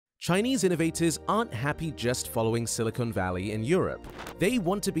Chinese innovators aren't happy just following Silicon Valley in Europe. They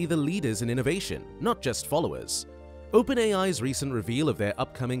want to be the leaders in innovation, not just followers. OpenAI's recent reveal of their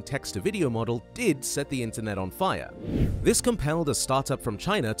upcoming text-to-video model did set the internet on fire. This compelled a startup from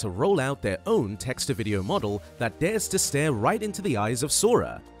China to roll out their own text-to-video model that dares to stare right into the eyes of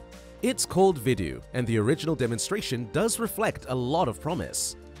SORA. It's called VIDU, and the original demonstration does reflect a lot of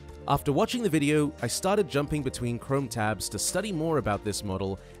promise. After watching the video, I started jumping between Chrome tabs to study more about this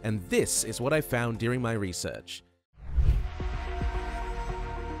model, and this is what I found during my research.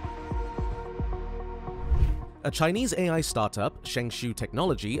 A Chinese AI startup,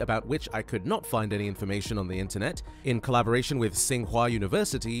 Shengshu-AI, about which I could not find any information on the internet, in collaboration with Tsinghua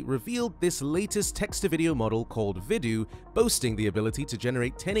University, revealed this latest text-to-video model called VIDU, boasting the ability to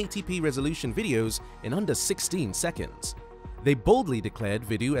generate 1080p resolution videos in under 16 seconds. They boldly declared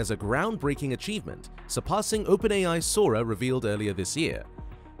VIDU as a groundbreaking achievement, surpassing OpenAI's SORA revealed earlier this year.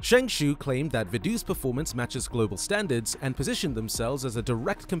 Shengshu claimed that VIDU's performance matches global standards and positioned themselves as a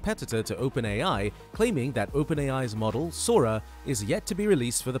direct competitor to OpenAI, claiming that OpenAI's model, SORA, is yet to be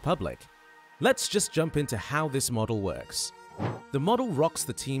released for the public. Let's just jump into how this model works. The model rocks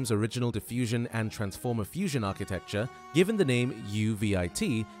the team's original diffusion and transformer fusion architecture, given the name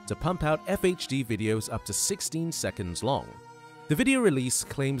UVIT, to pump out FHD videos up to 16 seconds long. The video release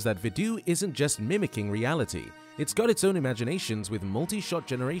claims that VIDU isn't just mimicking reality, it's got its own imaginations with multi-shot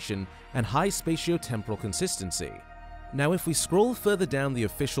generation and high spatio-temporal consistency. Now, if we scroll further down the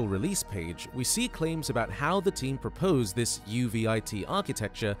official release page, we see claims about how the team proposed this UVIT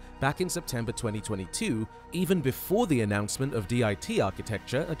architecture back in September 2022, even before the announcement of DIT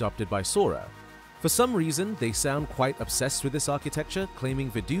architecture adopted by SORA. For some reason, they sound quite obsessed with this architecture, claiming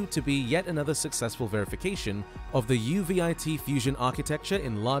VIDU to be yet another successful verification of the UVIT fusion architecture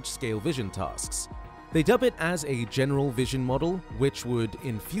in large-scale vision tasks. They dub it as a general vision model, which would,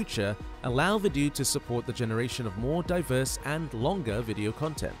 in future, allow VIDU to support the generation of more diverse and longer video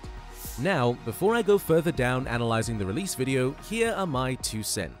content. Now, before I go further down analyzing the release video, here are my 2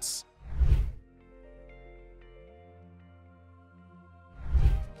 cents.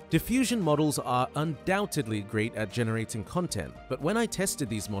 Diffusion models are undoubtedly great at generating content, but when I tested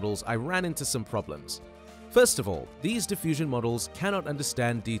these models, I ran into some problems. First of all, these diffusion models cannot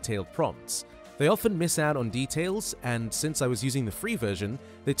understand detailed prompts. They often miss out on details, and since I was using the free version,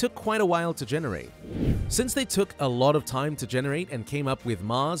 they took quite a while to generate. Since they took a lot of time to generate and came up with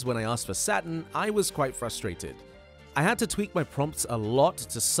Mars when I asked for Saturn, I was quite frustrated. I had to tweak my prompts a lot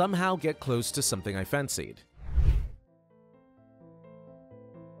to somehow get close to something I fancied.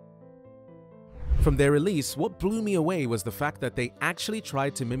 From their release, what blew me away was the fact that they actually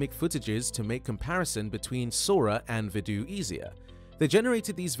tried to mimic footages to make comparison between SORA and VIDU easier. They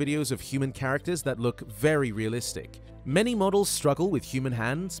generated these videos of human characters that look very realistic. Many models struggle with human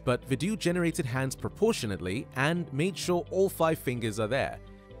hands, but VIDU generated hands proportionately and made sure all 5 fingers are there.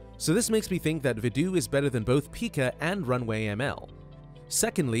 So this makes me think that VIDU is better than both Pika and Runway ML.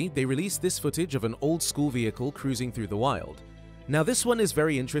 Secondly, they released this footage of an old-school vehicle cruising through the wild. Now this one is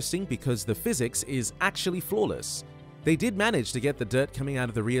very interesting because the physics is actually flawless. They did manage to get the dirt coming out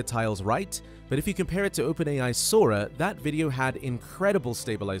of the rear tiles right, but if you compare it to OpenAI's SORA, that video had incredible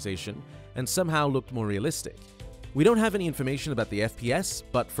stabilization and somehow looked more realistic. We don't have any information about the FPS,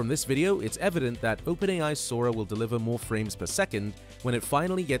 but from this video, it's evident that OpenAI's SORA will deliver more frames per second when it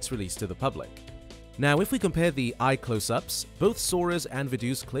finally gets released to the public. Now, if we compare the eye close-ups, both SORA's and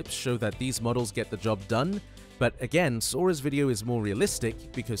VIDU's clips show that these models get the job done, but again, SORA's video is more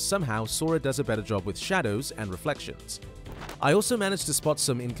realistic because somehow SORA does a better job with shadows and reflections. I also managed to spot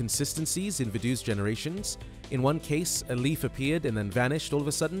some inconsistencies in VIDU's generations. In one case, a leaf appeared and then vanished all of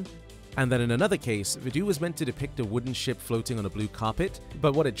a sudden. And then in another case, VIDU was meant to depict a wooden ship floating on a blue carpet,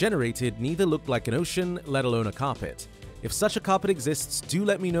 but what it generated neither looked like an ocean, let alone a carpet. If such a carpet exists, do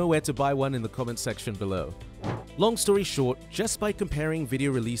let me know where to buy one in the comment section below. Long story short, just by comparing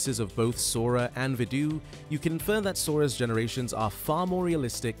video releases of both SORA and VIDU, you can infer that SORA's generations are far more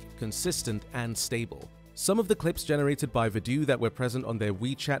realistic, consistent, and stable. Some of the clips generated by VIDU that were present on their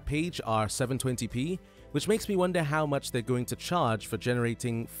WeChat page are 720p, which makes me wonder how much they're going to charge for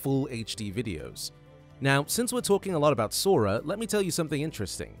generating full HD videos. Now, since we're talking a lot about SORA, let me tell you something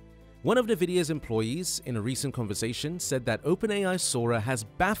interesting. One of NVIDIA's employees, in a recent conversation, said that OpenAI's SORA has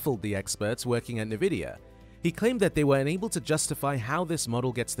baffled the experts working at NVIDIA. He claimed that they were unable to justify how this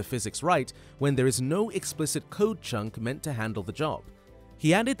model gets the physics right when there is no explicit code chunk meant to handle the job.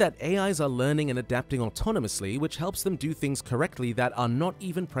 He added that AIs are learning and adapting autonomously, which helps them do things correctly that are not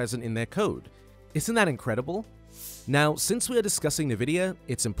even present in their code. Isn't that incredible? Now, since we are discussing NVIDIA,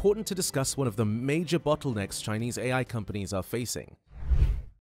 it's important to discuss one of the major bottlenecks Chinese AI companies are facing.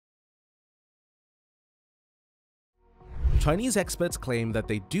 Chinese experts claim that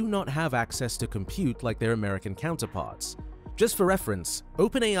they do not have access to compute like their American counterparts. Just for reference,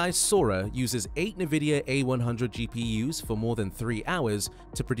 OpenAI's SORA uses 8 NVIDIA A100 GPUs for more than 3 hours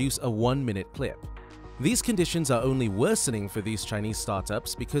to produce a 1-minute clip. These conditions are only worsening for these Chinese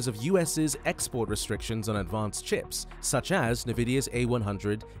startups because of US's export restrictions on advanced chips, such as NVIDIA's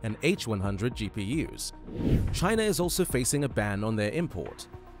A100 and H100 GPUs. China is also facing a ban on their import.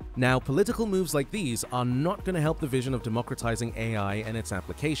 Now, political moves like these are not going to help the vision of democratizing AI and its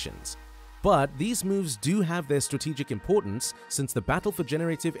applications. But these moves do have their strategic importance since the battle for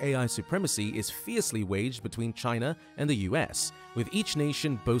generative AI supremacy is fiercely waged between China and the US, with each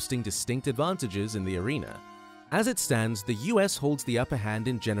nation boasting distinct advantages in the arena. As it stands, the US holds the upper hand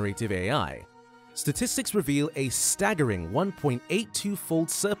in generative AI. Statistics reveal a staggering 1.82-fold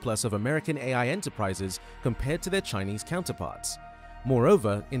surplus of American AI enterprises compared to their Chinese counterparts.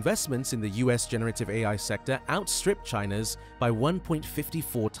 Moreover, investments in the US generative AI sector outstrip China's by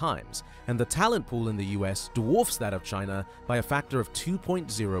 1.54 times, and the talent pool in the US dwarfs that of China by a factor of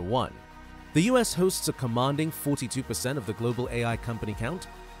 2.01. The US hosts a commanding 42% of the global AI company count,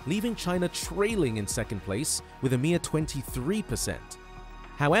 leaving China trailing in second place with a mere 23%.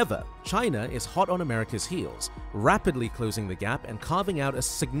 However, China is hot on America's heels, rapidly closing the gap and carving out a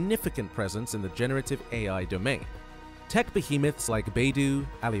significant presence in the generative AI domain. Tech behemoths like VIDU,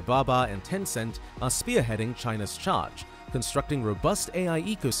 Alibaba, and Tencent are spearheading China's charge, constructing robust AI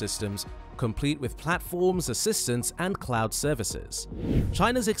ecosystems complete with platforms, assistants, and cloud services.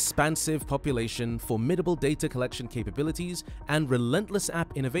 China's expansive population, formidable data collection capabilities, and relentless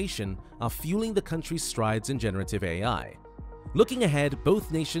app innovation are fueling the country's strides in generative AI. Looking ahead,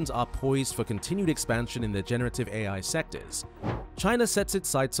 both nations are poised for continued expansion in their generative AI sectors. China sets its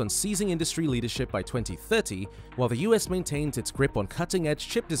sights on seizing industry leadership by 2030, while the US maintains its grip on cutting-edge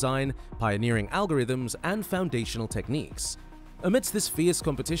chip design, pioneering algorithms, and foundational techniques. Amidst this fierce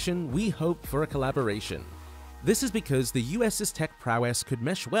competition, we hope for a collaboration. This is because the US's tech prowess could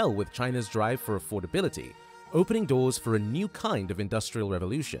mesh well with China's drive for affordability, opening doors for a new kind of industrial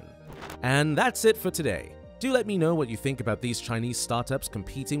revolution. And that's it for today. Do let me know what you think about these Chinese startups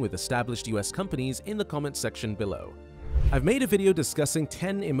competing with established US companies in the comments section below. I've made a video discussing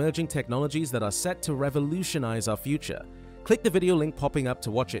 10 emerging technologies that are set to revolutionize our future. Click the video link popping up to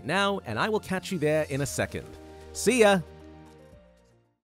watch it now, and I will catch you there in a second. See ya!